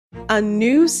A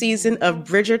new season of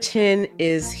Bridgerton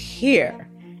is here.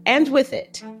 And with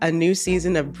it, a new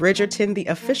season of Bridgerton, the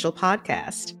official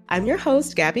podcast. I'm your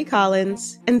host, Gabby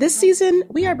Collins, and this season,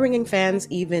 we are bringing fans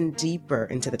even deeper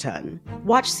into the ton.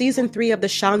 Watch season 3 of the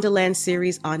Shondaland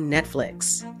series on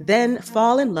Netflix. Then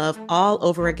fall in love all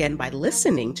over again by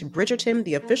listening to Bridgerton,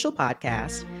 the official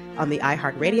podcast, on the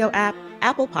iHeartRadio app,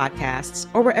 Apple Podcasts,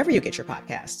 or wherever you get your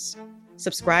podcasts.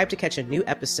 Subscribe to catch a new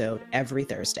episode every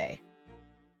Thursday.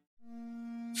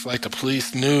 It's like the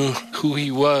police knew who he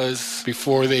was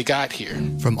before they got here.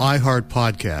 From iHeart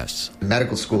Podcasts. The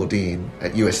medical school dean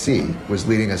at USC was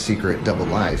leading a secret double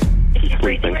life. Is she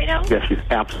breathing right now? Yes, she's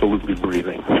absolutely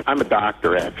breathing. I'm a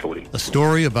doctor, actually. A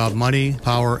story about money,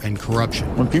 power, and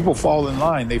corruption. When people fall in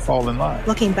line, they fall in line.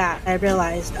 Looking back, I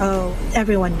realized,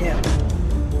 everyone knew.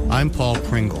 I'm Paul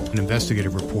Pringle, an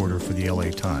investigative reporter for the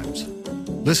LA Times.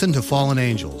 Listen to Fallen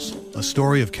Angels, a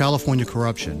story of California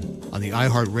corruption on the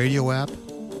iHeartRadio app,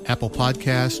 Apple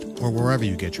Podcast, or wherever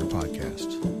you get your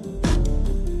podcasts.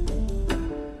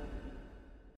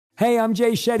 Hey, I'm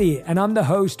Jay Shetty, and I'm the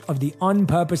host of the On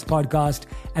Purpose podcast,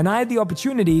 and I had the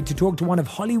opportunity to talk to one of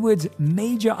Hollywood's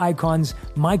major icons,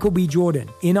 Michael B. Jordan.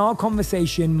 In our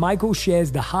conversation, Michael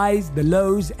shares the highs, the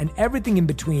lows, and everything in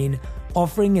between,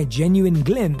 offering a genuine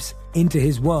glimpse into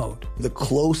his world. The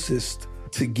closest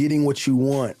to getting what you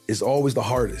want is always the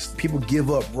hardest. People give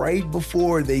up right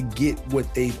before they get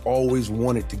what they've always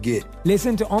wanted to get.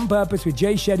 Listen to On Purpose with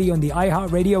Jay Shetty on the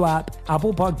iHeartRadio app,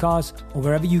 Apple Podcasts, or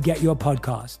wherever you get your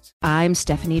podcasts. I'm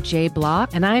Stephanie J. Block.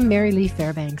 And I'm Mary Lee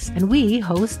Fairbanks. And we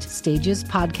host Stages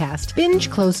Podcast. Binge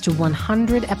close to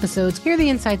 100 episodes. Hear the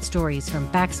inside stories from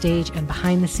backstage and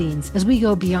behind the scenes as we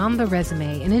go beyond the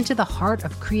resume and into the heart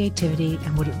of creativity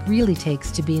and what it really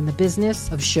takes to be in the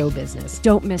business of show business.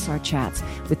 Don't miss our chats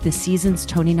with this season's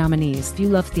Tony nominees. If you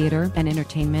love theater and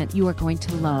entertainment, you are going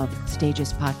to love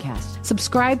Stages Podcast.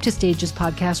 Subscribe to Stages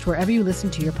Podcast wherever you listen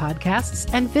to your podcasts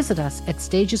and visit us at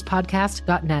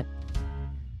stagespodcast.net.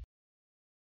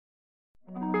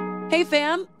 Hey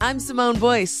fam, I'm Simone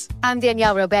Boyce. I'm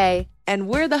Danielle Robay. And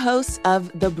we're the hosts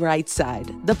of The Bright Side,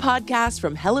 the podcast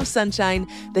from Hello Sunshine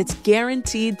that's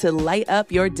guaranteed to light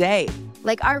up your day.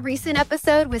 Like our recent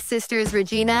episode with sisters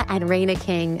Regina and Raina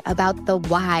King about the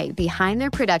why behind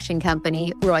their production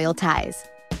company, Royal Ties.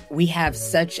 We have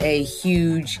such a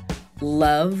huge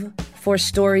love for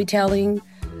storytelling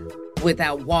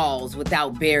without walls,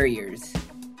 without barriers.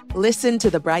 Listen to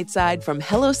The Bright Side from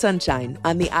Hello Sunshine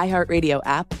on the iHeartRadio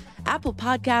app, Apple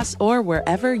Podcasts, or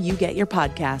wherever you get your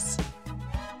podcasts.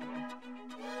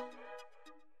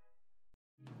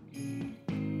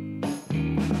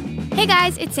 Hey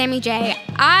guys, it's Sammy J.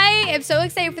 I am so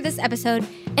excited for this episode.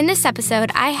 In this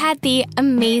episode, I had the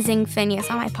amazing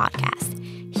Phineas on my podcast.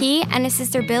 He and his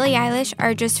sister Billie Eilish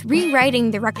are just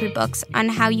rewriting the record books on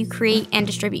how you create and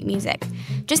distribute music.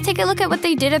 Just take a look at what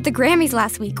they did at the Grammys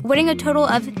last week, winning a total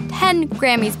of 10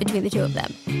 Grammys between the two of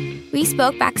them. We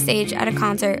spoke backstage at a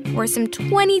concert where some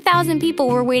 20,000 people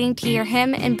were waiting to hear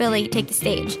him and Billie take the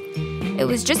stage. It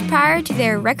was just prior to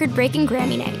their record-breaking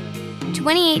Grammy night.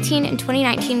 2018 and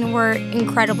 2019 were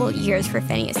incredible years for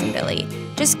Phineas and Billie,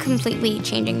 just completely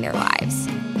changing their lives.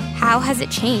 How has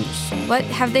it changed? What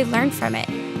have they learned from it?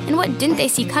 And what didn't they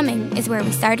see coming is where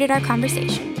we started our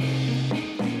conversation.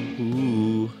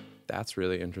 Ooh, that's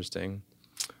really interesting.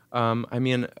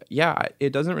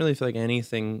 It doesn't really feel like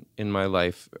anything in my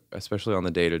life, especially on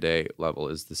the day-to-day level,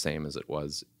 is the same as it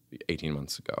was 18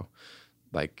 months ago.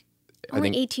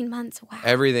 Only 18 months, wow.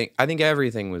 I think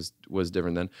everything was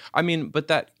different then. I mean, but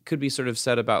that could be sort of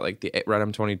said about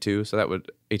I'm 22, so that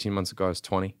would 18 months ago I was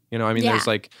 20. There's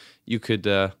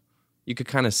you could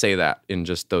kind of say that in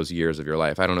just those years of your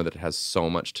life. I don't know that it has so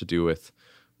much to do with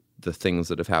the things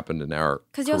that have happened in our career.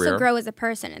 Because you also grow as a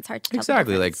person. It's hard to tell.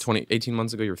 Exactly. 18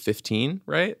 months ago, you were 15,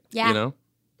 right? Yeah.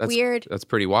 That's weird. That's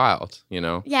pretty wild,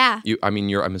 Yeah.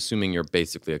 I'm assuming you're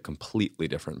basically a completely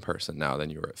different person now than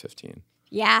you were at 15.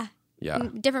 Yeah. Yeah.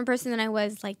 Different person than I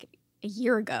was a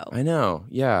year ago. I know.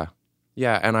 Yeah.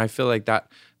 Yeah. And I feel like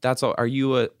that's all.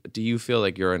 Do you feel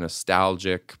like you're a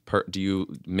nostalgic do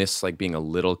you miss being a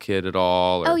little kid at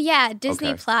all? Oh yeah.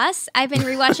 Disney Plus. I've been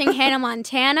rewatching Hannah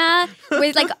Montana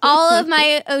with all of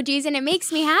my OGs, and it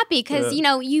makes me happy because,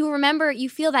 you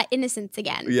feel that innocence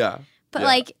again. Yeah.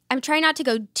 But I'm trying not to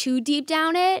go too deep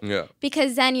down it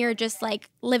because then you're just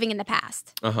living in the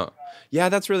past. Uh-huh. Yeah,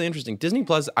 that's really interesting. Disney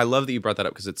Plus, I love that you brought that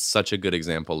up because it's such a good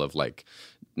example of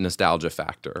nostalgia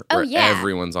factor. Where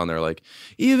everyone's on there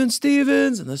Even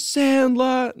Stevens and The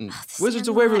Sandlot and Wizards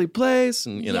of Waverly Place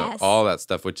and, all that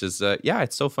stuff, which is,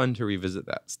 it's so fun to revisit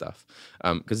that stuff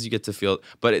because you get to feel,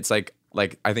 but it's I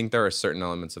think there are certain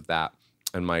elements of that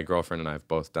my girlfriend and I have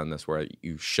both done this, where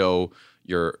you show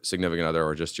your significant other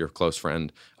or just your close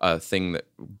friend a thing that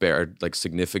bared like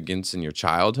significance in your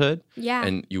childhood. Yeah.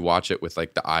 And you watch it with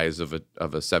like the eyes of a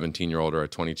 17-year-old or a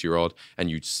 22-year-old, and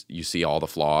you see all the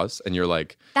flaws, and you're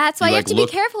like, that's why you have to be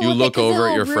careful. You look over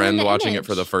at your ruin friend the watching image. it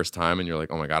for the first time, and you're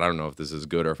like, oh my God, I don't know if this is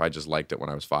good or if I just liked it when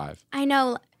I was 5. I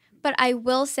know, but I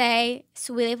will say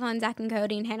Sweet Leaf on Zack and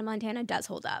Cody and Hannah Montana does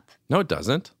hold up. No, it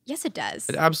doesn't. Yes, it does.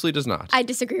 It absolutely does not. I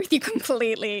disagree with you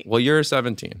completely. Well, you're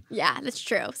 17. Yeah, that's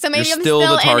true. So maybe You're I'm still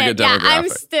still the target in it. Yeah, I'm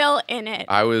demographic. still in it.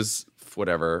 I was,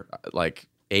 whatever, like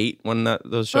 8 when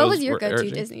those shows What was your were go-to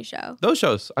airing. Disney show? Those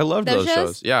shows. I loved Those those shows?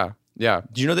 shows. Yeah. Yeah.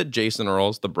 Do you know that Jason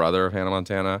Earls, the brother of Hannah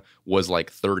Montana, was like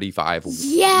 35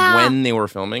 Yeah. when they were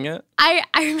filming it? I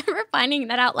remember finding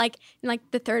that out like in like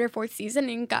the 3rd or 4th season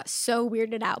and got so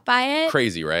weirded out by it.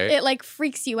 Crazy, right? It like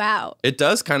freaks you out. It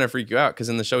does kind of freak you out because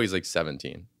in the show he's like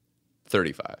 17,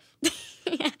 35.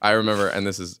 I remember, and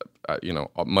this is,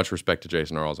 much respect to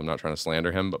Jason Earls. I'm not trying to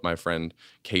slander him, but my friend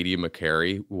Katie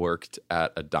McCary worked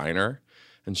at a diner.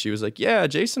 And she was like, yeah,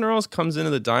 Jason Earls comes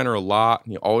into the diner a lot.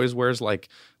 And he always wears like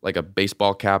a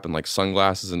baseball cap and like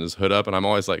sunglasses and his hood up. And I'm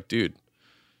always like, dude,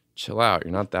 chill out.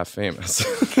 You're not that famous.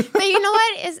 But you know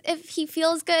what? If he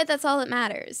feels good, that's all that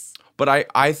matters. But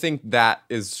I think that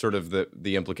is sort of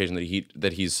the implication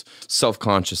that he's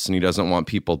self-conscious and he doesn't want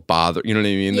people bother. You know what I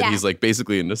mean? Yeah. That he's like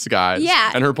basically in disguise.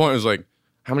 Yeah. And her point was like,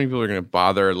 how many people are going to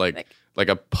bother like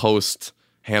a post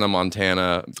Hannah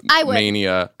Montana I would.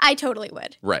 mania? I totally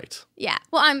would. Right. Yeah.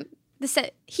 Well,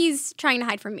 he's trying to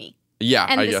hide from me. Yeah,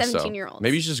 and I the guess 17-year-olds. so.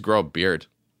 Maybe you should just grow a beard,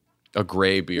 a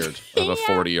gray beard of a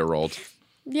 40-year-old.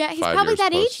 Yeah, he's 5 probably years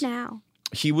that post. age now.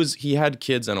 He had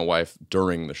kids and a wife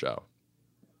during the show.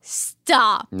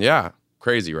 Stop. Yeah,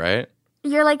 crazy, right?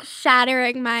 You're like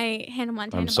shattering my Hannah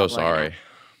Montana. I'm so bubble right sorry. now.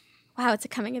 Wow, it's a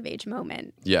coming of age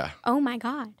moment. Yeah. Oh my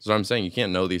God. That's what I'm saying. You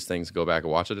can't know these things, go back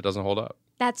and watch it. It doesn't hold up.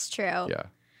 That's true. Yeah.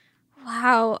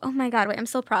 Wow. Oh my God. Wait, I'm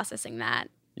still processing that.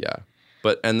 Yeah.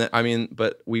 But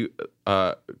we,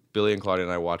 Billy and Claudia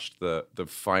and I watched the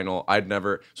final.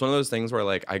 It's one of those things where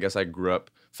like, I guess I grew up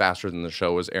faster than the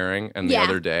show was airing. And the Yeah.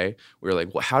 other day we were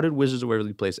like, well, how did Wizards of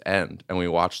Waverly Place end? And we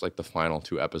watched like the final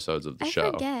 2 episodes of the show.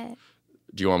 I forget.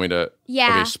 Do you want me to?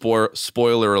 Yeah. Okay,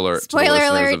 spoiler alert Spoiler to the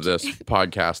listeners alert. of this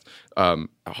podcast.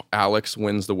 Alex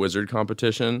wins the wizard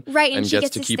competition. Right, and she gets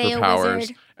gets to to keep stay her a powers.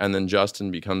 wizard. And then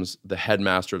Justin becomes the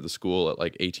headmaster of the school at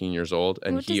like 18 years old.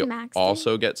 And What he does Max do?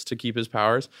 also gets to keep his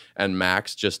powers. And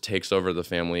Max just takes over the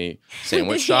family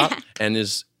sandwich shop and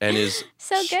is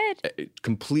So good.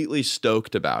 completely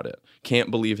stoked about it.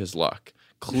 Can't believe his luck.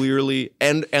 Clearly,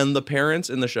 and the parents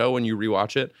in the show, when you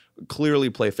rewatch it, clearly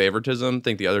play favoritism,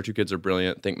 think the other 2 kids are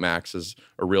brilliant, think Max is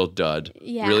a real dud.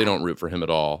 Yeah. Really don't root for him at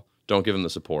all. Don't give him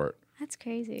the support. That's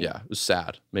crazy. Yeah, it was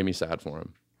sad. Made me sad for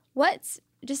him. What's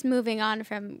just moving on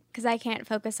from, because I can't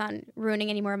focus on ruining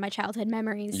any more of my childhood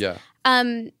memories. Yeah. How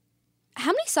many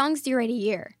songs do you write a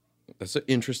year? That's an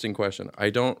interesting question. I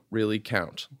don't really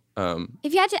count.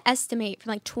 If you had to estimate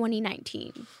for like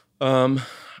 2019.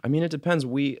 I mean, it depends.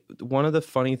 One of the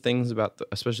funny things about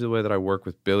especially the way that I work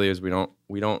with Billy is we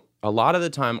don't a lot of the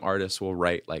time artists will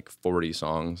write like 40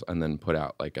 songs and then put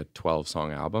out like a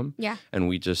 12-song album. Yeah. And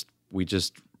we just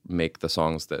make the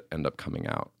songs that end up coming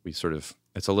out.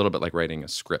 It's a little bit like writing a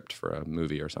script for a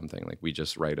movie or something. Like we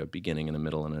just write a beginning and a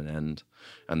middle and an end,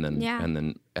 and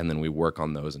then we work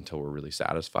on those until we're really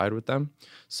satisfied with them.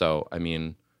 So I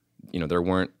mean, there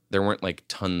weren't like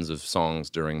tons of songs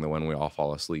during the When We All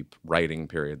Fall Asleep writing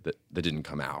period that didn't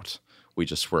come out. We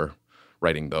just were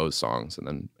writing those songs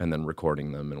and then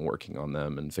recording them and working on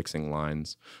them and fixing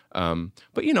lines.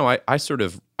 But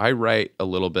I write a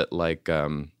little bit like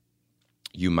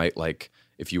you might like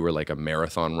if you were like a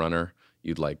marathon runner.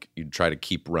 You'd try to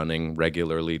keep running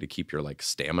regularly to keep your like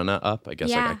stamina up. I guess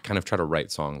Yeah. I kind of try to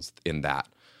write songs in that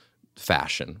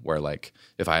fashion where like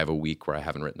if I have a week where I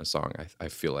haven't written a song, I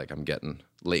feel like I'm getting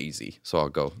lazy, so I'll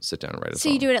go sit down and write a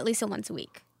song. So you do it at least once a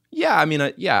week? Yeah, I mean,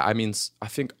 I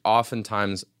think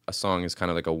oftentimes a song is kind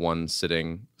of like a one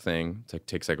sitting thing. It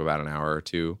takes like about an hour or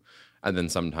 2, and then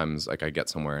sometimes like I get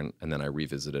somewhere and then I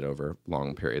revisit it over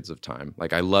long periods of time.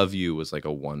 Like I Love You was like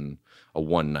a one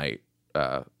night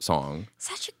song.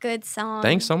 Such a good song.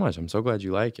 Thanks so much. I'm so glad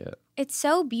you like it. It's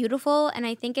so beautiful, and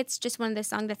I think it's just one of those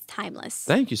songs that's timeless.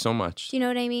 Thank you so much. Do you know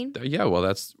what I mean? Yeah, well,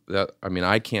 that's that. I mean,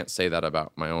 I can't say that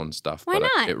about my own stuff. Why but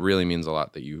not? It really means a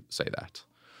lot that you say that.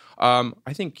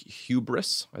 I think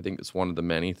hubris. I think it's one of the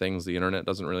many things the internet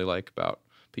doesn't really like about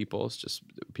people. It's just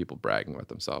people bragging about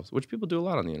themselves, which people do a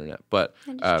lot on the internet. But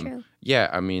That is true. yeah,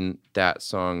 I mean that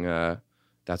song.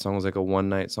 That song was like a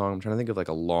one-night song. I'm trying to think of like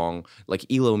a long,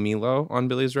 like Ilo Milo on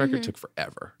Billy's record took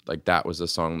forever. Like that was a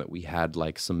song that we had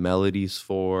like some melodies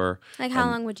for. Like how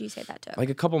long would you say that took?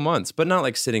 Like a couple months, but not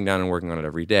like sitting down and working on it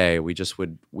every day. We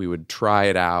would try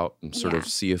it out and sort of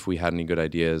see if we had any good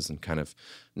ideas and kind of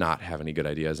not have any good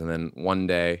ideas. And then one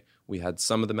day we had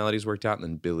some of the melodies worked out, and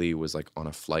then Billy was like on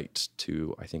a flight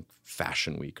to, I think,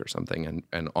 Fashion Week or something,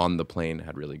 and on the plane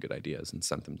had really good ideas and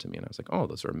sent them to me, and I was like, oh,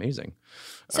 those are amazing.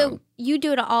 So you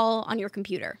do it all on your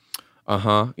computer?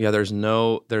 Yeah, there's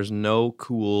no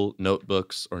cool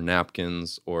notebooks or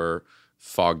napkins or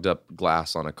fogged up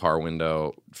glass on a car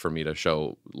window for me to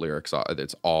show lyrics.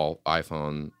 It's all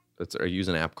iPhone. I use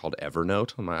an app called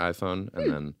Evernote on my iPhone,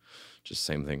 and then just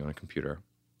same thing on a computer.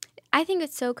 I think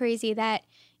it's so crazy that,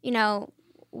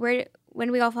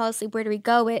 when we all fall asleep, where do we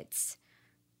go?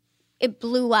 It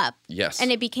blew up. Yes.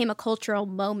 And it became a cultural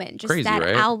moment. Just crazy, that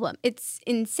right? album. It's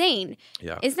insane.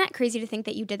 Yeah. Isn't that crazy to think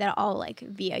that you did that all like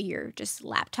via your just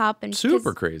laptop? And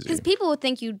super crazy. Because people would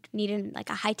think you needed like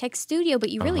a high-tech studio,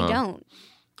 but you really don't.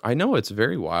 I know, it's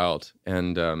very wild.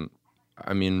 And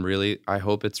I mean, really, I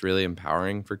hope it's really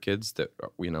empowering for kids that,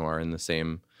 are in the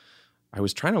same. I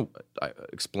was trying to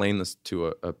explain this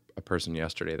to a person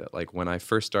yesterday that like when I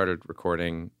first started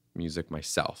recording music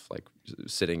myself, like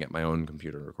sitting at my own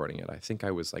computer and recording it, I think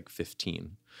I was like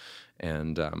 15,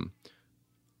 and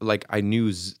like I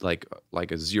knew like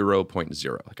a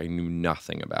 0.0, like I knew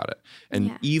nothing about it,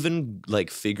 and even like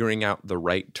figuring out the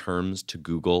right terms to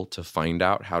Google to find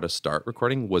out how to start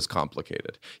recording was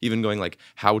complicated. Even going like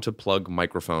how to plug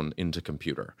microphone into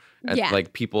computer, and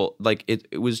like people like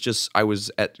it was just, I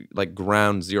was at like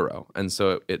ground zero, and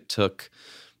so it took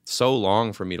so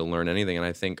long for me to learn anything. And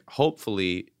I think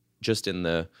hopefully just in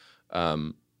the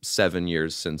 7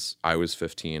 years since I was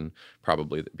 15,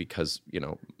 probably because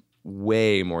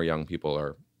way more young people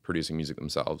are producing music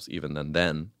themselves even than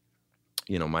then.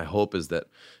 My hope is that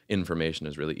information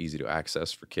is really easy to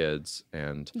access for kids,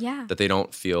 and that they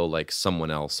don't feel like someone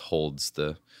else holds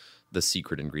the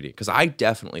secret ingredient. Because I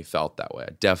definitely felt that way.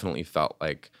 I definitely felt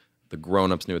like the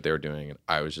grown-ups knew what they were doing, and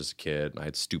I was just a kid, and I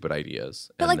had stupid ideas.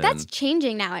 But like that's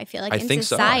changing now, I feel like, in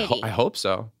society. So. I hope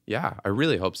so. Yeah, I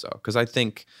really hope so. Because I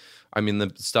think,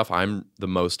 the stuff I'm the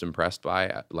most impressed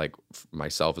by, like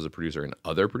myself as a producer and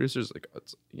other producers, like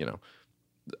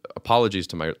apologies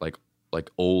to my like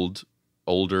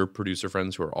older producer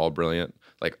friends who are all brilliant.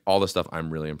 Like all the stuff I'm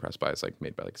really impressed by is like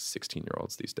made by like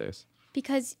 16-year-olds these days.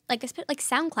 Because like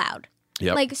SoundCloud.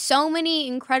 Yep. Like so many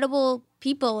incredible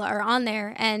people are on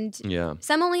there, and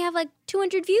some only have like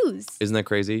 200 views. Isn't that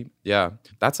crazy? Yeah.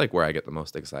 That's like where I get the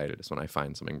most excited, is when I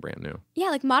find something brand new. Yeah,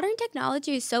 like modern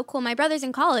technology is so cool. My brother's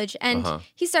in college, and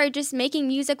he started just making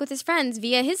music with his friends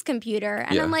via his computer.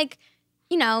 And I'm like,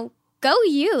 go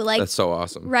you. Like, that's so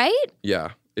awesome. Right?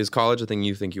 Yeah. Is college a thing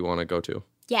you think you want to go to?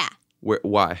 Yeah.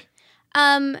 Why?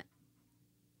 I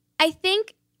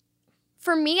think,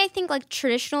 for me, I think like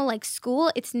traditional like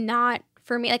school, it's not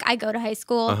for me. Like I go to high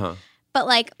school, but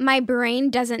like my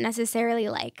brain doesn't necessarily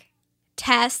like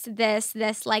test this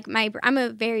like I'm a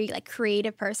very like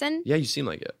creative person. Yeah, you seem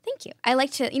like it. Thank you. I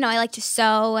like to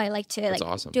sew. I like to That's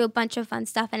awesome. Do a bunch of fun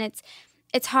stuff, and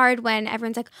it's hard when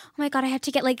everyone's like, oh my God, I have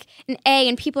to get like an A,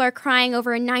 and people are crying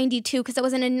over a 92 because it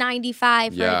wasn't a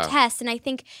 95 for a test. And I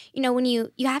think, when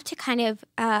you have to kind of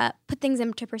put things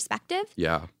into perspective.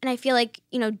 Yeah. And I feel like,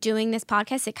 doing this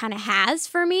podcast, it kind of has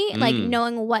for me, like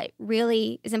knowing what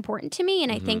really is important to me.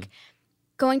 And I think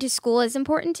going to school is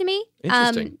important to me.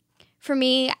 Interesting. For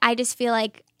me, I just feel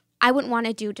like I wouldn't want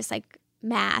to do just like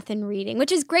math and reading,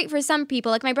 which is great for some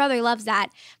people. Like my brother loves that,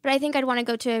 but I think I'd want to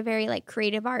go to a very like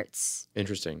creative arts.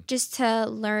 Interesting. Just to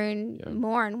learn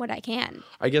more on what I can.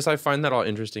 I guess I find that all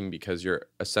interesting because you're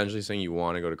essentially saying you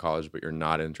want to go to college, but you're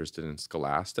not interested in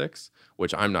scholastics,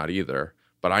 which I'm not either.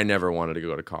 But I never wanted to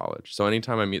go to college. So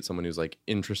anytime I meet someone who's like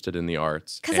interested in the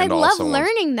arts, because I love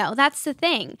learning, though. That's the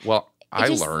thing. Well, I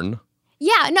learn.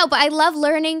 Yeah, no, but I love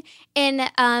learning in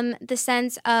the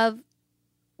sense of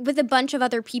with a bunch of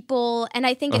other people, and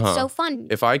I think it's so fun.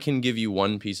 If I can give you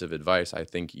one piece of advice, I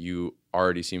think you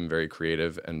already seem very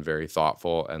creative and very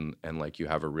thoughtful, and like you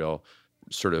have a real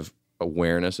sort of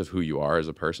awareness of who you are as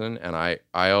a person. And I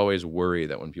always worry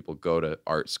that when people go to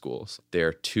art schools,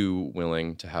 they're too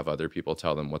willing to have other people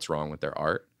tell them what's wrong with their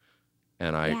art.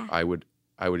 And I would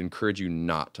encourage you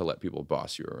not to let people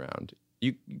boss you around.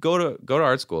 You go to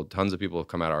art school. Tons of people have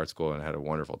come out of art school and had a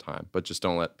wonderful time, but just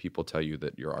don't let people tell you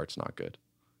that your art's not good.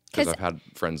 Because I've had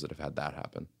friends that have had that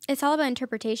happen. It's all about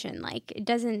interpretation. Like, it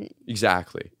doesn't...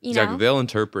 Exactly. They'll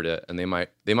interpret it, and they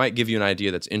might give you an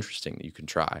idea that's interesting that you can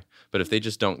try. But if they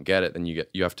just don't get it, then you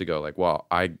have to go like, well,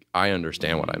 I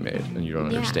understand what I made, and you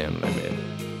don't understand what I made.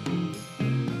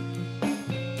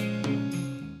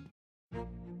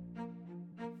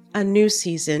 A new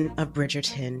season of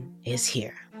Bridgerton is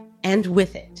here. And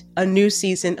with it, a new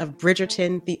season of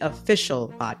Bridgerton, the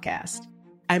official podcast.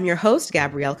 I'm your host,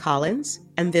 Gabrielle Collins,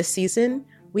 and this season,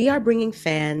 we are bringing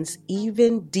fans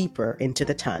even deeper into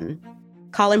the ton.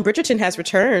 Colin Bridgerton has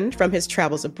returned from his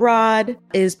travels abroad.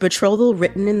 Is betrothal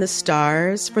written in the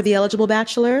stars for the eligible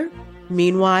bachelor?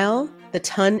 Meanwhile, the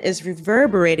ton is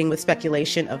reverberating with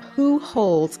speculation of who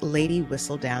holds Lady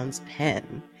Whistledown's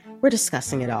pen. We're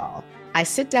discussing it all. I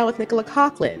sit down with Nicola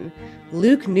Coughlan,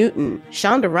 Luke Newton,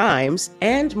 Shonda Rhimes,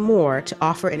 and more to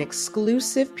offer an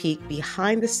exclusive peek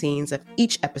behind the scenes of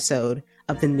each episode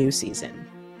of the new season.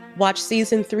 Watch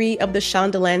season 3 of the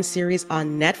Shondaland series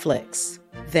on Netflix.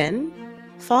 Then,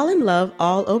 fall in love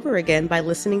all over again by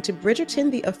listening to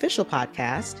Bridgerton, the official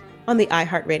podcast, on the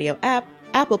iHeartRadio app,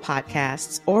 Apple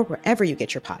Podcasts, or wherever you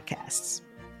get your podcasts.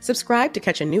 Subscribe to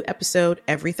catch a new episode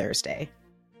every Thursday.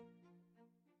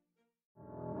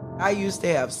 I used to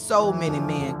have so many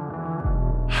men.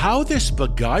 How this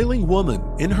beguiling woman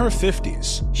in her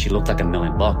 50s, she looked like $1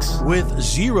 million, with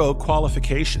 0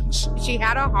 qualifications, she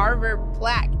had a Harvard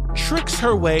plaque, tricks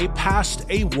her way past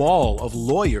a wall of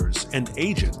lawyers and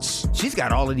agents. She's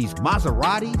got all of these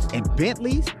Maseratis and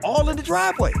Bentleys all in the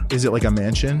driveway. Is it like a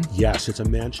mansion? Yes, it's a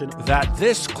mansion that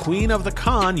this queen of the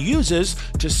con uses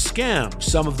to scam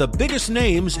some of the biggest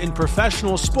names in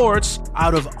professional sports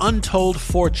out of untold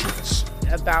fortunes.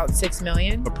 About $6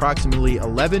 million. Approximately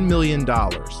 $11 million.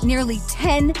 Nearly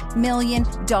 $10 million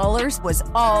was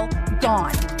all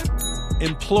gone.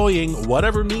 Employing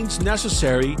whatever means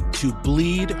necessary to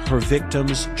bleed her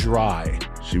victims dry.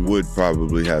 She would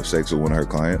probably have sex with one of her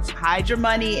clients. Hide your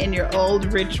money in your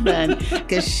old rich man,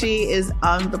 because she is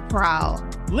on the prowl.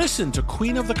 Listen to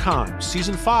Queen of the Con,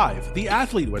 Season 5, The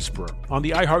Athlete Whisperer, on the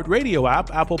iHeartRadio app,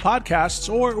 Apple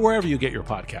Podcasts, or wherever you get your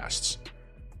podcasts.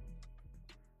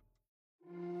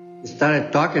 We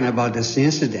started talking about this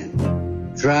incident.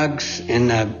 Drugs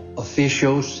and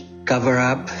officials cover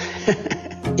up.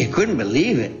 You couldn't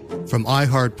believe it. From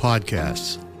iHeart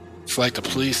Podcasts. It's like the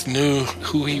police knew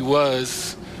who he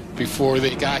was before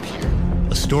they got here.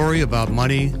 A story about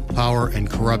money, power, and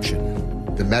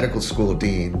corruption. The medical school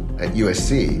dean at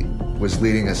USC was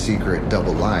leading a secret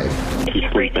double life.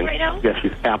 She's breathing right now? Yes,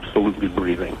 she's absolutely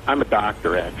breathing. I'm a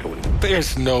doctor, actually.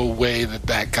 There's no way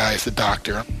that guy's a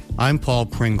doctor. I'm Paul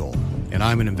Pringle, and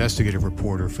I'm an investigative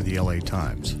reporter for the LA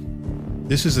Times.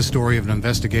 This is the story of an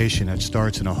investigation that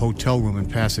starts in a hotel room in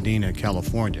Pasadena,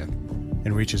 California,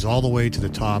 and reaches all the way to the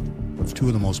top of 2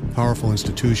 of the most powerful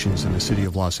institutions in the city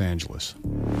of Los Angeles.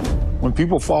 When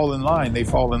people fall in line, they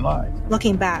fall in line.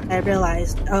 Looking back, I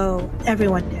realized,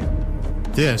 everyone knew.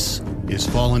 This is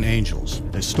Fallen Angels,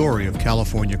 a story of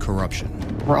California corruption.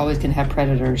 We're always going to have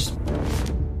predators.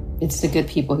 It's the good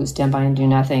people who stand by and do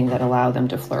nothing that allow them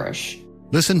to flourish.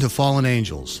 Listen to Fallen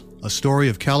Angels, a story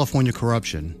of California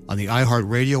corruption on the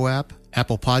iHeartRadio app,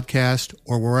 Apple Podcast,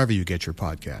 or wherever you get your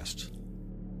podcasts.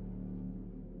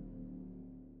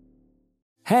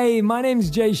 Hey, my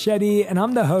name's Jay Shetty, and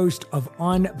I'm the host of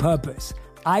On Purpose.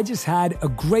 I just had a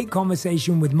great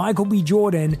conversation with Michael B.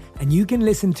 Jordan, and you can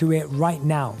listen to it right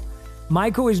now.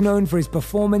 Michael is known for his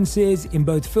performances in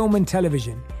both film and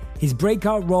television. His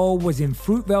breakout role was in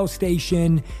Fruitvale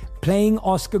Station, playing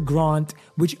Oscar Grant,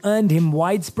 which earned him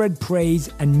widespread praise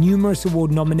and numerous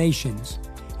award nominations.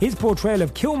 His portrayal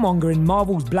of Killmonger in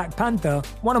Marvel's Black Panther,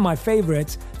 one of my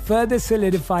favorites, further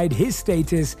solidified his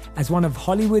status as one of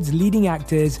Hollywood's leading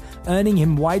actors, earning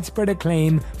him widespread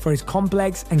acclaim for his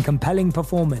complex and compelling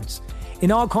performance.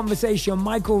 In our conversation,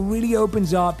 Michael really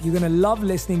opens up. You're going to love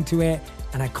listening to it,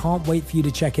 and I can't wait for you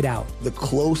to check it out. The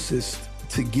closest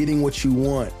to getting what you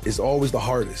want is always the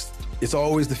hardest. It's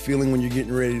always the feeling when you're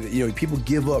getting ready to, people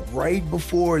give up right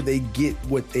before they get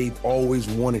what they've always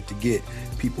wanted to get.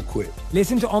 People quit.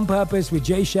 Listen to On Purpose with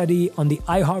Jay Shetty on the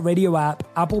iHeartRadio app,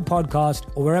 Apple Podcast,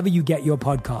 or wherever you get your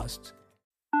podcasts.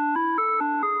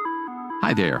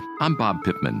 Hi there, I'm Bob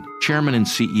Pittman, Chairman and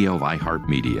CEO of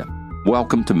iHeartMedia.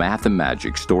 Welcome to Math and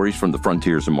Magic, Stories from the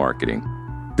Frontiers of Marketing.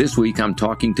 This week, I'm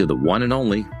talking to the one and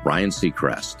only Ryan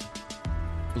Seacrest.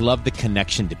 Love the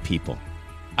connection to people.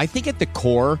 I think at the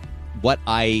core, what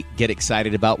I get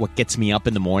excited about, what gets me up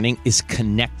in the morning, is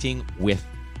connecting with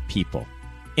people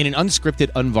in an unscripted,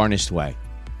 unvarnished way.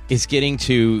 Is getting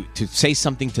to say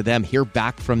something to them, hear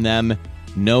back from them,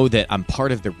 know that I'm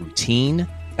part of the routine,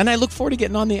 And I look forward to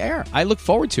getting on the air. I look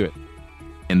forward to it.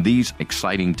 In these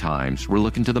exciting times, we're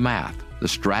looking to the math, the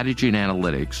strategy and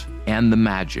analytics, and the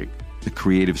magic, the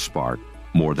creative spark,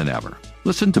 more than ever.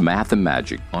 Listen to Math and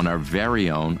Magic on our very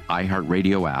own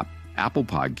iHeartRadio app, Apple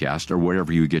Podcast, or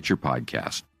wherever you get your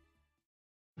podcast.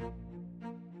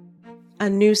 A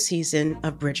new season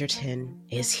of Bridgerton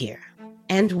is here.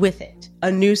 And with it,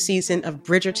 a new season of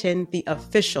Bridgerton, the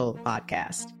official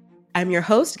podcast. I'm your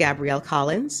host, Gabrielle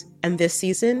Collins, and this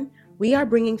season, we are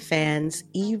bringing fans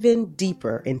even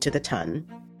deeper into the ton.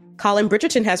 Colin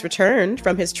Bridgerton has returned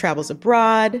from his travels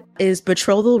abroad. Is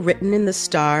betrothal written in the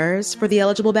stars for the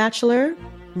eligible bachelor?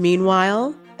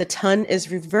 Meanwhile, the ton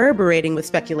is reverberating with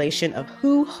speculation of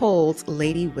who holds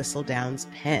Lady Whistledown's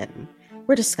pen.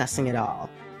 We're discussing it all.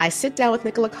 I sit down with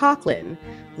Nicola Coughlan,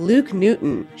 Luke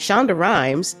Newton, Shonda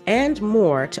Rhimes, and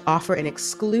more to offer an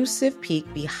exclusive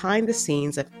peek behind the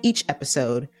scenes of each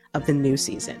episode of the new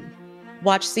season.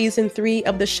 Watch season 3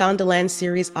 of the Shondaland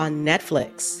series on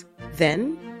Netflix.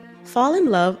 Then, fall in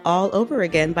love all over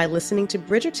again by listening to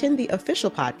Bridgerton, the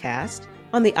official podcast,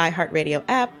 on the iHeartRadio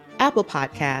app, Apple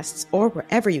Podcasts, or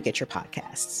wherever you get your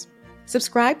podcasts.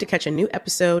 Subscribe to catch a new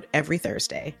episode every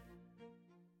Thursday.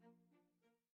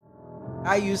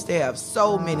 I used to have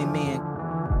so many men.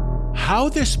 How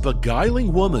this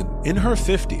beguiling woman in her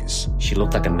 50s, she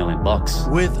looked like $1 million,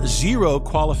 with zero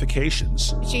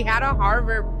qualifications, she had a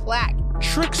Harvard plaque,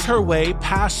 tricks her way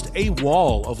past a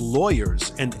wall of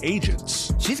lawyers and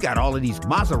agents. She's got all of these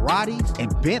Maseratis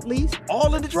and Bentleys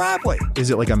all in the driveway.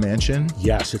 Is it like a mansion?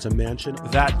 Yes, it's a mansion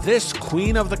that this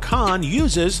queen of the con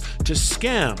uses to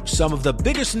scam some of the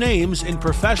biggest names in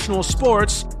professional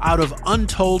sports out of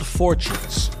untold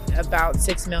fortunes. About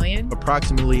 $6 million.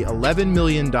 Approximately $11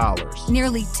 million.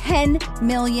 Nearly $10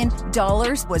 million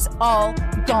was all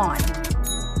gone.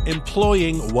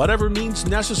 Employing whatever means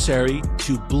necessary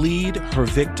to bleed her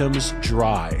victims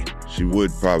dry. She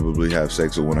would probably have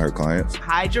sex with one of her clients.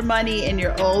 Hide your money in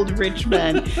your old rich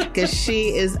man, because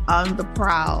she is on the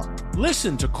prowl.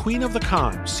 Listen to Queen of the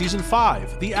Con, Season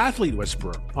 5, The Athlete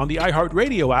Whisperer, on the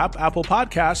iHeartRadio app, Apple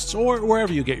Podcasts, or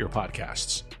wherever you get your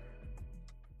podcasts.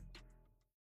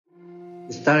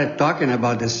 Started talking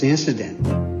about this incident.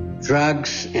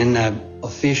 Drugs and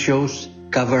officials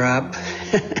cover up.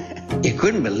 You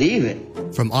couldn't believe it.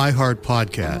 From iHeart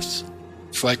Podcasts.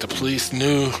 It's like the police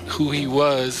knew who he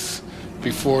was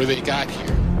before they got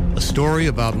here. A story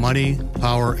about money,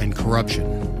 power, and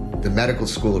corruption. The medical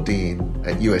school dean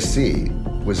at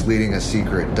USC was leading a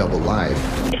secret double life.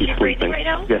 She's breathing right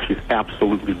now? Yes, she's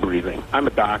absolutely breathing. I'm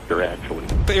a doctor, actually.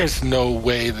 There's no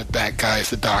way that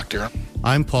guy's a doctor.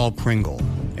 I'm Paul Pringle,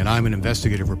 and I'm an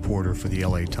investigative reporter for the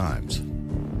LA Times.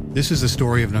 This is the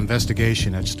story of an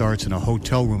investigation that starts in a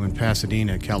hotel room in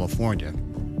Pasadena, California,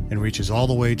 and reaches all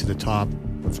the way to the top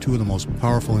of two of the most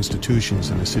powerful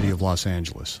institutions in the city of Los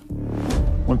Angeles.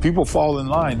 When people fall in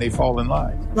line, they fall in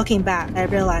line. Looking back, I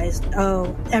realized,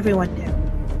 everyone knew.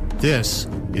 This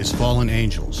is Fallen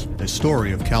Angels, the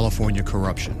story of California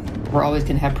corruption. We're always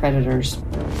going to have predators.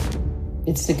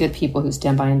 It's the good people who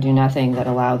stand by and do nothing that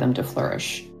allow them to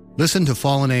flourish. Listen to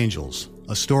Fallen Angels,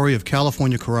 a story of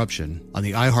California corruption on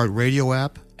the iHeartRadio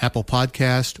app, Apple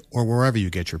Podcast, or wherever you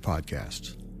get your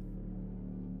podcasts.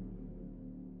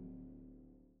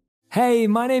 Hey,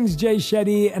 my name's Jay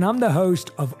Shetty, and I'm the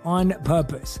host of On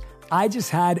Purpose. I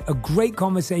just had a great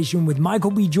conversation with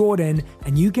Michael B. Jordan,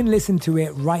 and you can listen to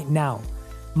it right now.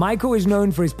 Michael is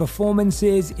known for his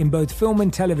performances in both film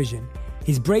and television.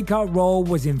 His breakout role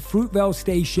was in Fruitvale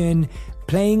Station,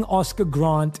 playing Oscar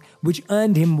Grant, which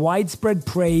earned him widespread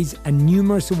praise and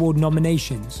numerous award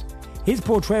nominations. His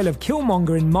portrayal of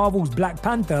Killmonger in Marvel's Black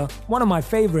Panther, one of my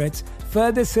favorites,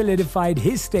 further solidified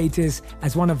his status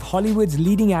as one of Hollywood's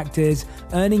leading actors,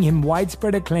 earning him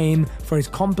widespread acclaim for his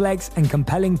complex and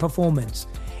compelling performance.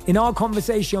 In our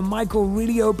conversation, Michael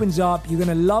really opens up. You're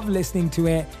going to love listening to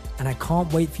it, and I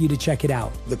can't wait for you to check it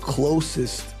out. The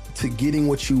closest to getting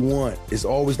what you want is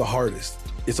always the hardest.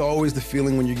 It's always the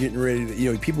feeling when you're getting ready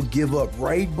to, people give up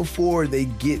right before they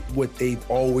get what they've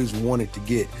always wanted to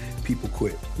get. People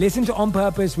quit. Listen to On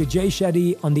Purpose with Jay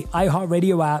Shetty on the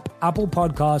iHeartRadio app, Apple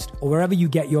Podcast, or wherever you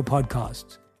get your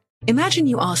podcasts. Imagine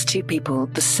you ask two people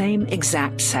the same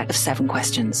exact set of 7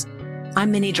 questions.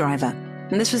 I'm Minnie Driver,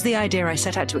 and this was the idea I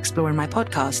set out to explore in my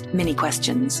podcast, Mini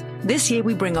Questions. This year,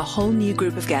 we bring a whole new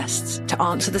group of guests to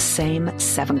answer the same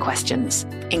 7 questions,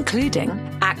 including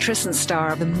actress and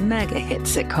star of the mega hit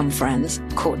sitcom Friends,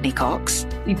 Courtney Cox.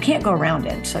 You can't go around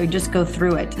it, so you just go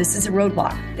through it. This is a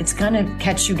roadblock. It's going to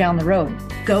catch you down the road.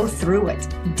 Go through it.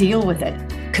 Deal with it.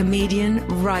 Comedian,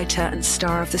 writer, and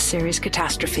star of the series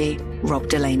Catastrophe, Rob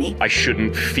Delaney. I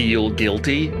shouldn't feel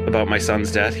guilty about my son's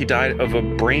death. He died of a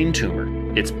brain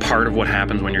tumor. It's part of what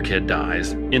happens when your kid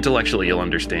dies. Intellectually, you'll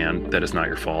understand that it's not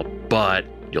your fault, but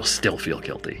you'll still feel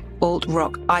guilty.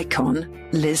 Alt-rock icon,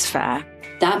 Liz Phair.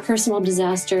 That personal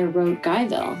disaster wrote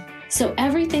Guyville. So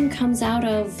everything comes out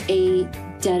of a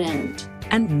dead end.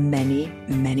 And many,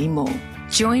 many more.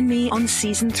 Join me on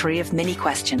Season 3 of Mini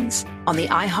Questions on the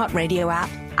iHeartRadio app,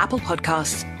 Apple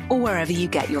Podcasts, or wherever you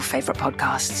get your favorite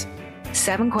podcasts.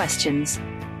 7 questions,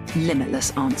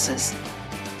 limitless answers.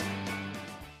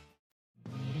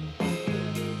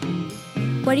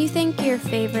 What do you think your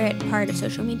favorite part of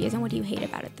social media is, and what do you hate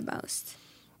about it the most?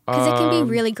 Because it can be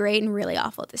really great and really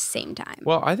awful at the same time.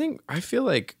 Well, I feel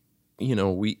like,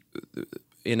 we,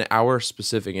 in our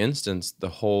specific instance, the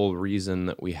whole reason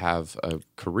that we have a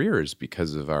career is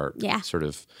because of our sort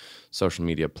of social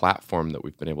media platform that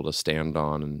we've been able to stand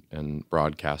on and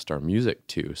broadcast our music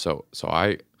to. So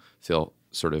I feel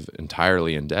sort of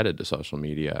entirely indebted to social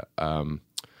media.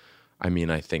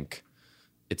 I think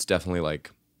it's definitely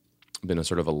been a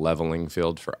sort of a leveling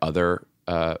field for other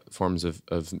forms of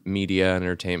media and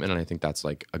entertainment, and I think that's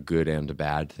a good and a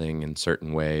bad thing in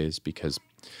certain ways because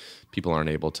people aren't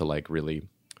able to really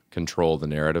control the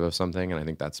narrative of something, and I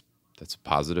think that's a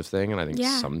positive thing, and I think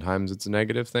sometimes it's a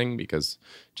negative thing because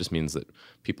it just means that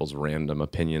people's random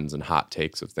opinions and hot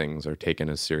takes of things are taken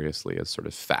as seriously as sort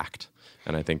of fact,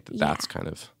 and I think that's kind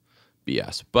of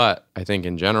BS. But I think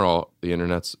in general, the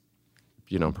internet's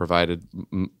provided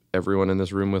everyone in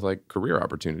this room with career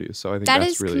opportunities. So I think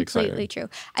that's really exciting. That is completely true.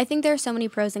 I think there are so many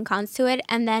pros and cons to it.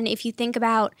 And then if you think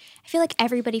about, I feel like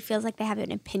everybody feels like they have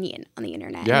an opinion on the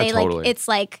internet. Yeah, and they, totally. It's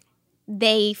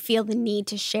they feel the need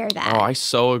to share that. Oh, I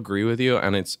so agree with you.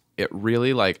 And it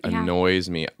really annoys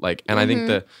me. And I think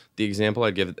the example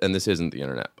I'd give, and this isn't the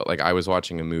internet, but I was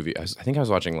watching a movie. I think I was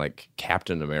watching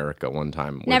Captain America one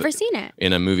time. Never seen it.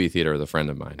 In a movie theater with a friend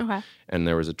of mine. Okay. And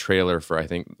there was a trailer for, I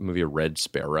think, the movie Red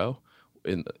Sparrow.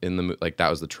 In the that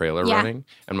was the trailer running,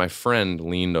 and my friend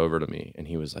leaned over to me and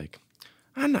he was like,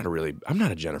 I'm not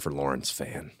a Jennifer Lawrence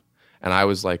fan. And I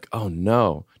was like, oh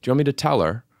no, do you want me to tell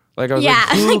her? I was like,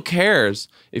 who cares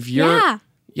if you're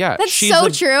that's so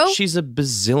true. She's a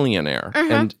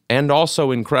bazillionaire and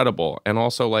also incredible, and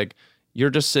also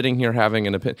you're just sitting here having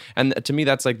an opinion. And to me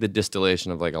that's the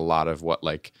distillation of a lot of what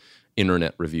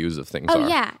internet reviews of things are.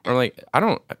 Or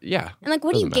And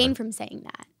what do you gain from saying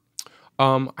that?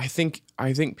 I think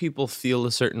people feel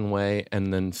a certain way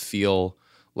and then feel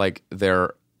like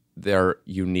they're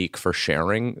unique for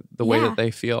sharing the way that they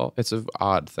feel. It's an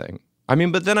odd thing.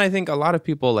 But then I think a lot of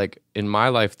people in my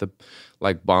life, the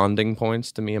bonding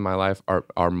points to me in my life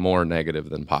are more negative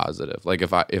than positive.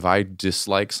 If I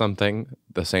dislike something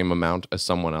the same amount as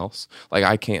someone else,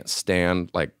 I can't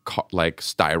stand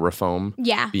styrofoam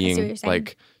being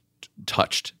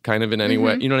touched kind of in any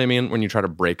way. You know what I mean? When you try to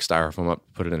break styrofoam up,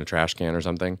 put it in a trash can or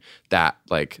something,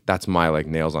 that's my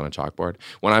nails on a chalkboard.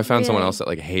 When I found someone else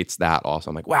that hates that also,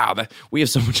 I'm like, wow, we have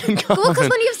so much in common. Well, because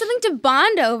when you have something to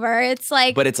bond over, it's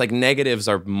But it's negatives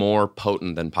are more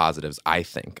potent than positives, I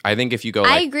think. I think if you go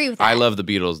I agree with that. I love the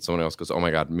Beatles, and someone else goes, oh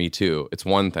my God, me too. It's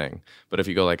one thing. But if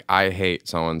you go I hate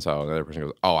so-and-so, and the other person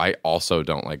goes, oh, I also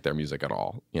don't like their music at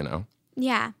all, Yeah.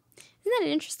 Isn't that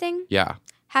interesting? Yeah.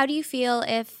 How do you feel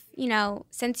if,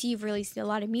 since you've released a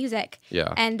lot of music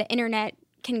and the internet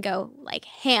can go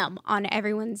ham on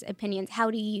everyone's opinions, how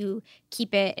do you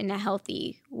keep it in a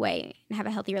healthy way and have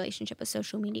a healthy relationship with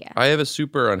social media? I have a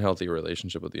super unhealthy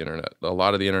relationship with the internet. A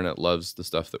lot of the internet loves the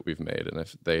stuff that we've made, and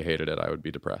if they hated it, I would be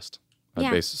depressed.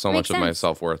 I base so much of my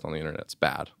self-worth on the internet. It's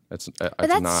bad. But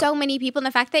that's not, so many people, and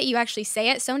the fact that you actually say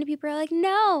it, so many people are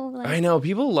no. I know.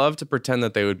 People love to pretend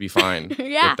that they would be fine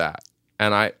with that.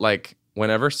 And I,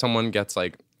 whenever someone gets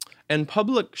and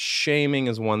public shaming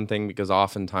is one thing because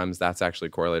oftentimes that's actually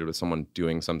correlated with someone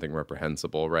doing something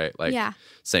reprehensible, right?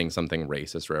 Saying something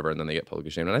racist or whatever, and then they get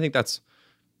publicly shamed. And I think that's,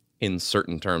 in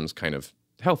certain terms, kind of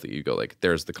healthy. You go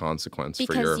there's the consequence for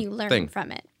your thing. Because you learn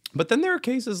from it. But then there are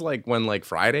cases when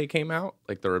Friday came out,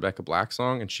 the Rebecca Black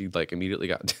song, and she immediately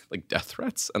got death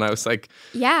threats. And I was like,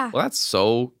 well, that's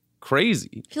so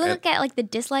crazy. If you look at the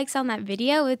dislikes on that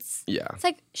video, it's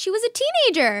she was a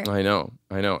teenager. I know.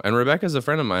 And Rebecca's a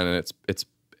friend of mine, and it's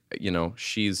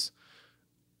she's,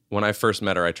 when I first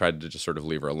met her, I tried to just sort of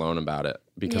leave her alone about it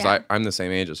because I'm the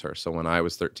same age as her. So when I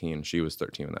was 13, she was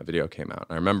 13 when that video came out.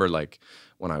 And I remember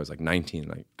when I was 19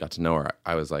 and I got to know her,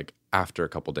 I was after a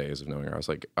couple days of knowing her, I was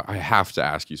like, I have to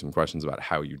ask you some questions about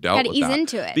how you dealt with that. Gotta ease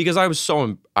into it. Because I was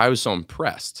so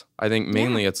impressed. I think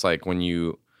mainly it's like when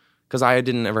because I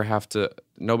didn't ever have to,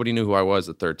 nobody knew who I was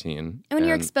at 13. And when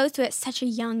you're exposed to it at such a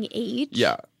young age.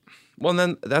 Yeah. Well, and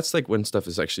then that's like when stuff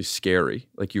is actually scary.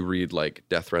 Like you read like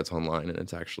death threats online and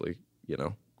it's actually,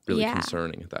 really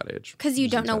concerning at that age. Because you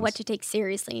don't know what to take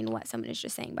seriously and what someone is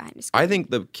just saying behind a screen. I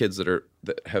think the kids that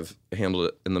have handled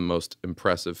it in the most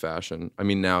impressive fashion. I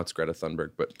mean, now it's Greta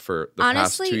Thunberg, but for the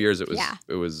past 2 years, it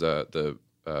was the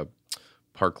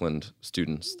Parkland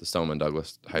students, the Stoneman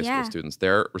Douglas High School students.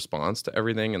 Their response to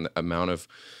everything and the amount of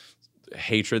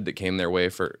hatred that came their way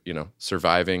for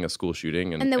surviving a school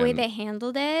shooting and the way they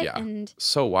handled it. Yeah, and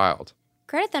so wild.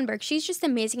 Greta Thunberg, she's just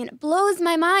amazing, and it blows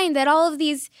my mind that all of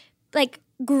these like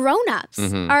grown-ups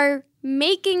are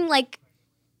making like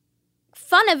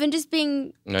fun of and just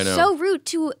being so rude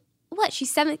to what?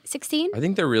 She's 16? I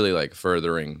think they're really like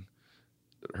furthering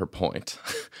her point.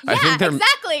 Yeah, I think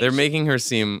exactly. They're making her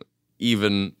seem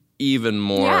even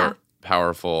more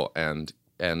powerful and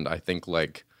I think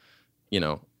like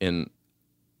in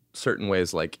certain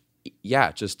ways like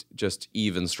just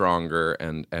even stronger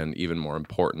and even more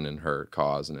important in her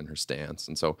cause and in her stance.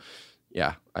 And so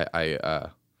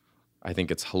I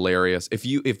think it's hilarious. If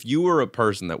you were a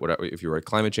person that would, if you were a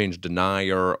climate change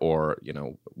denier or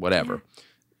whatever,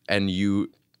 and you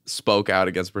spoke out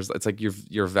against person, it's like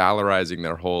you're valorizing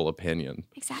their whole opinion.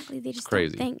 Exactly, they just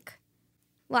crazy. don't think.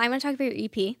 Well, I want to talk about your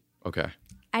EP. Okay.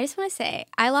 I just want to say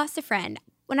I lost a friend.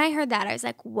 When I heard that, I was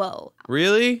like, whoa.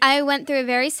 Really? I went through a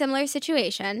very similar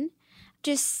situation,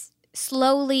 just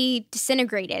slowly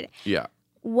disintegrated. Yeah.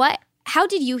 How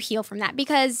did you heal from that?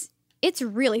 Because it's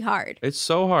really hard. It's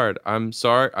so hard. I'm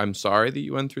sorry that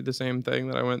you went through the same thing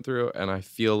that I went through, and I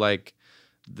feel like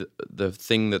the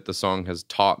thing that the song has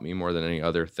taught me more than any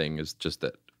other thing is just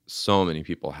that so many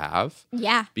people have.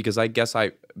 Yeah. Because I guess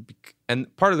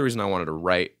and part of the reason I wanted to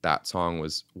write that song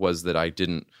was that I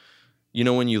didn't,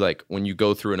 when you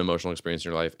go through an emotional experience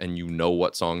in your life and you know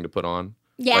what song to put on.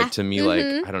 Yeah. Like to me,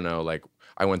 like, I don't know, like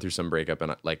I went through some breakup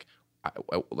and like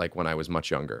when I was much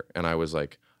younger and I was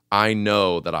like, I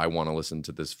know that I want to listen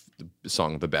to this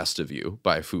song, The Best of You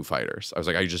by Foo Fighters. I was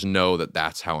like, I just know that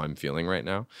that's how I'm feeling right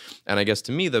now. And I guess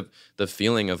to me, the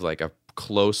feeling of like a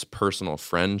close personal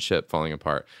friendship falling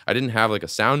apart, I didn't have like a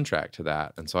soundtrack to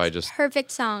that. And so I just...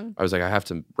 Perfect song. I was like, I have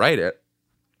to write it.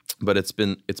 But it's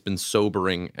been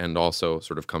sobering and also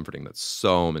sort of comforting that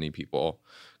so many people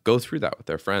go through that with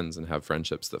their friends and have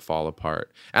friendships that fall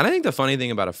apart. And I think the funny thing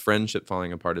about a friendship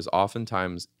falling apart is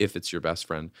oftentimes, if it's your best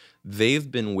friend, they've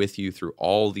been with you through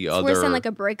all the other... It's worse than like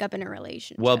a breakup in a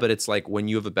relationship. Well, but it's like when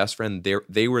you have a best friend,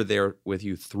 they were there with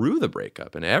you through the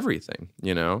breakup and everything,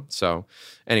 So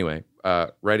anyway,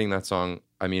 writing that song,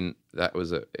 I mean, that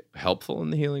was helpful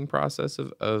in the healing process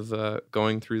of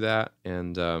going through that.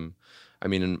 And I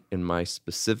mean, in my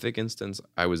specific instance,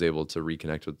 I was able to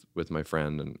reconnect with my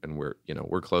friend, and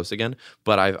we're close again.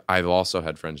 But I've also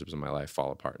had friendships in my life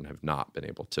fall apart and have not been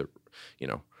able to,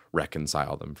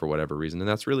 reconcile them for whatever reason, and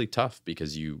that's really tough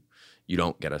because you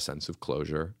don't get a sense of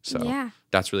closure. So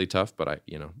that's really tough. But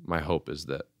my hope is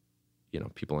that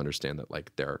people understand that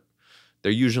like they're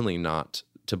usually not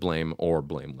to blame or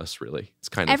blameless, really. It's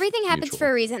kind of everything happens mutual. for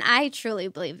a reason. I truly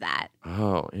believe that.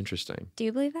 Oh, interesting. Do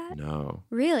you believe that? No.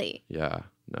 Really? Yeah,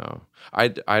 no. I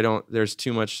don't, there's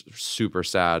too much super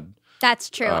sad.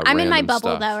 That's true. I'm in my bubble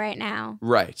stuff. though right now.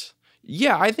 Right.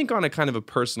 Yeah, I think on a kind of a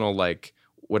personal, like,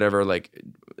 whatever, like,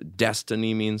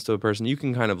 destiny means to a person, you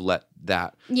can kind of let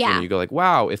that, you go like,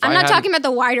 wow, if I'm not talking about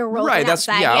the wider world. Right, that's,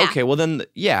 outside, okay, well then,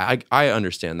 I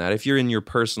understand that. If you're in your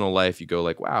personal life, you go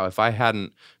like, wow, if I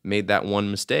hadn't made that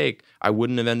one mistake, I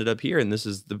wouldn't have ended up here, and this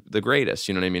is the greatest,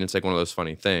 you know what I mean? It's like one of those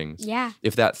funny things. Yeah.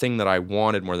 If that thing that I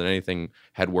wanted more than anything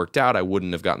had worked out, I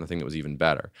wouldn't have gotten the thing that was even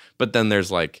better. But then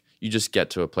there's like, you just get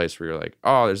to a place where you're like,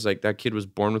 oh, there's like, that kid was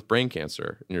born with brain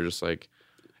cancer, and you're just like,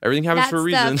 everything happens for a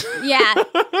reason. Yeah.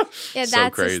 Yeah, So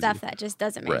that's crazy. the stuff that just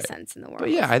doesn't make Right. sense in the world.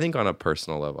 But yeah, I think on a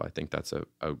personal level, I think that's a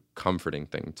comforting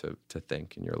thing to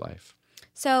think in your life.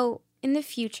 So in the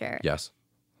future, Yes.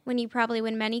 when you probably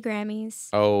win many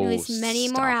Grammys, release many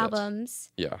stop more it. albums,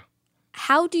 Yeah.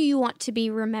 how do you want to be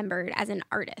remembered as an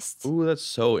artist? Ooh, that's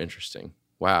so interesting.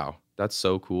 Wow, that's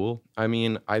so cool. I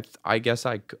mean, I guess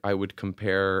I would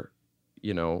compare,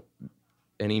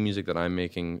 any music that I'm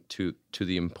making to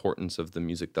the importance of the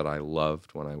music that I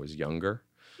loved when I was younger.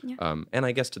 Yeah. And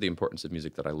I guess to the importance of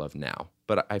music that I love now.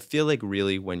 But I feel like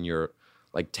really when you're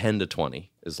like 10 to 20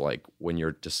 is like when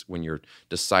you're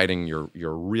deciding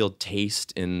your real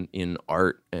taste in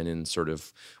art and in sort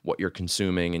of what you're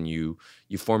consuming, and you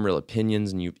form real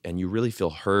opinions, and you really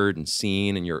feel heard and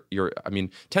seen, and you're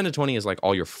 10 to 20 is like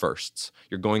all your firsts.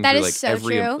 You're going through like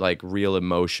every like real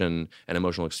emotion and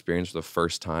emotional experience for the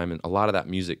first time, and a lot of that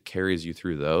music carries you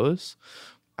through those.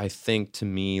 I think, to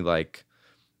me, like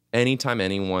anytime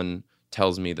anyone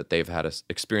tells me that they've had an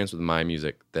experience with my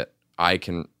music that I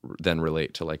can then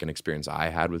relate to like an experience I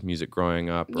had with music growing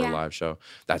up or a live show,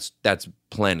 that's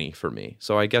plenty for me.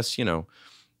 So I guess,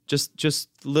 just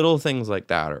little things like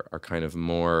that are kind of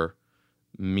more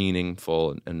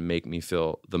meaningful and make me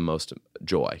feel the most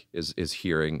joy is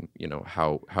hearing,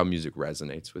 how music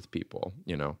resonates with people,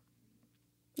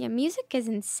 Yeah, music is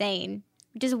insane.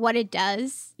 Just what it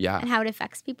does and how it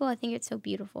affects people. I think it's so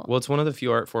beautiful. Well, it's one of the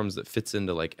few art forms that fits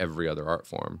into like every other art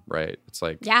form, right? It's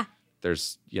like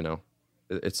there's,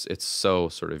 it's so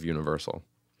sort of universal,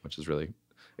 which is really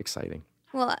exciting.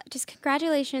 Well, just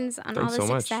congratulations on all the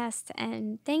success.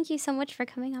 And thank you so much for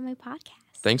coming on my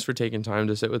podcast. Thanks for taking time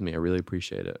to sit with me. I really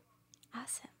appreciate it.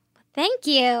 Awesome. Well, thank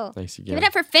you. Thanks again. Give it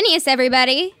up for Finneas,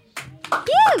 everybody.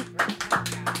 Woo!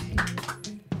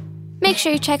 Make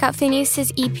sure you check out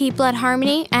Finneas' EP, Blood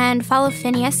Harmony, and follow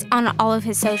Finneas on all of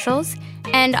his socials.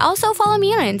 And also follow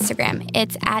me on Instagram.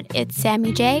 It's at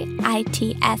itssammyj,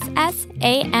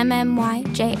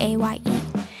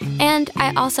 ITSSAMMYJAYE. And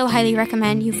I also highly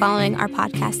recommend you following our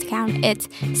podcast account. It's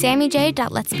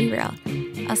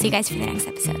sammyj.letsbereal. I'll see you guys for the next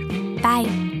episode. Bye.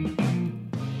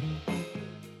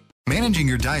 Managing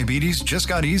your diabetes just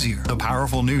got easier. The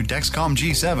powerful new Dexcom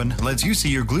G7 lets you see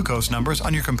your glucose numbers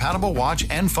on your compatible watch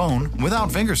and phone without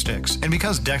finger sticks. And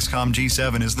because Dexcom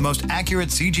G7 is the most accurate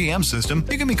CGM system,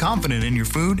 you can be confident in your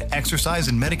food, exercise,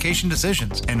 and medication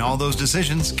decisions. And all those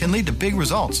decisions can lead to big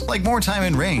results, like more time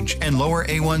in range and lower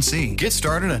A1C. Get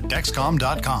started at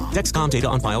Dexcom.com. Dexcom data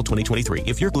on file 2023.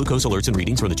 If your glucose alerts and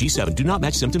readings from the G7 do not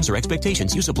match symptoms or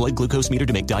expectations, use a blood glucose meter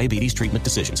to make diabetes treatment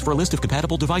decisions. For a list of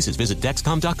compatible devices, visit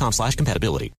Dexcom.com/compatibility.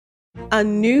 A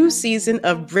new season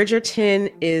of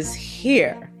Bridgerton is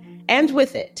here. And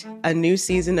with it, a new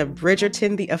season of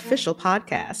Bridgerton, the official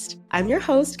podcast. I'm your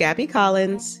host, Gabby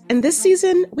Collins, and this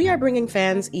season, we are bringing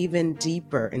fans even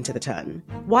deeper into the ton.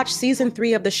 Watch season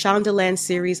 3 of the Shondaland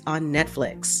series on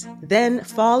Netflix. Then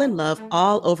fall in love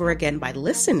all over again by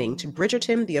listening to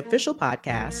Bridgerton, the official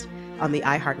podcast, on the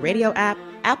iHeartRadio app,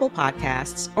 Apple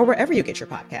Podcasts, or wherever you get your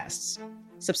podcasts.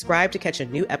 Subscribe to catch a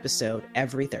new episode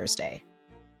every Thursday.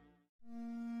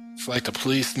 It's like the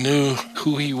police knew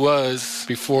who he was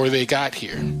before they got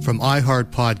here. From iHeart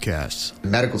Podcasts. The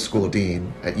medical school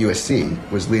dean at USC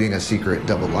was leading a secret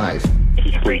double life.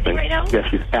 She's breathing right now? Yes,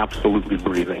 she's absolutely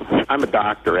breathing. I'm a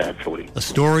doctor, actually. A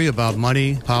story about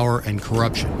money, power, and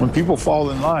corruption. When people fall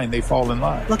in line, they fall in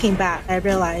line. Looking back, I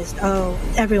realized,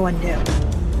 everyone knew.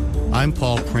 I'm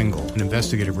Paul Pringle, an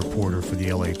investigative reporter for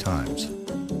the LA Times.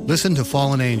 Listen to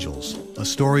Fallen Angels, a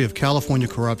story of California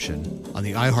corruption on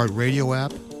the iHeart Radio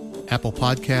app, Apple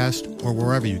Podcast, or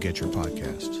wherever you get your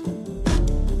podcasts.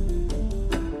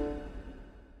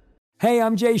 Hey,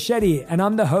 I'm Jay Shetty, and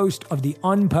I'm the host of the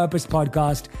On Purpose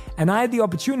podcast, and I had the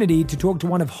opportunity to talk to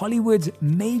one of Hollywood's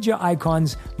major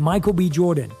icons, Michael B.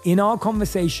 Jordan. In our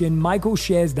conversation, Michael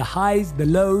shares the highs, the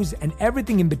lows, and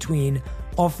everything in between,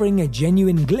 offering a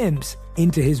genuine glimpse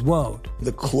into his world.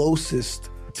 The closest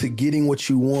to getting what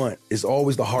you want is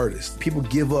always the hardest. People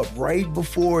give up right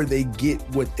before they get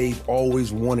what they've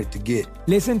always wanted to get.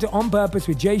 Listen to On Purpose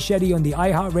with Jay Shetty on the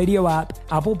iHeartRadio app,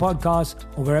 Apple Podcasts,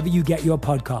 or wherever you get your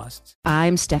podcasts.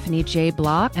 I'm Stephanie J.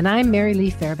 Block. And I'm Mary Lee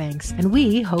Fairbanks. And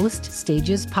we host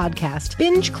Stages Podcast.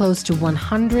 Binge close to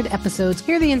 100 episodes.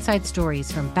 Hear the inside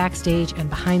stories from backstage and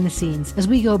behind the scenes as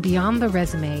we go beyond the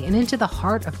resume and into the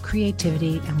heart of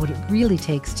creativity and what it really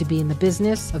takes to be in the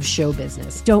business of show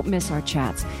business. Don't miss our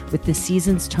chats with this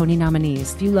season's Tony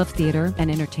nominees. If you love theater and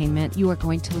entertainment, you are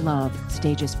going to love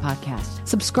Stages Podcast.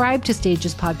 Subscribe to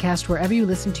Stages Podcast wherever you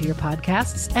listen to your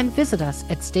podcasts and visit us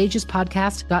at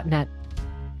stagespodcast.net.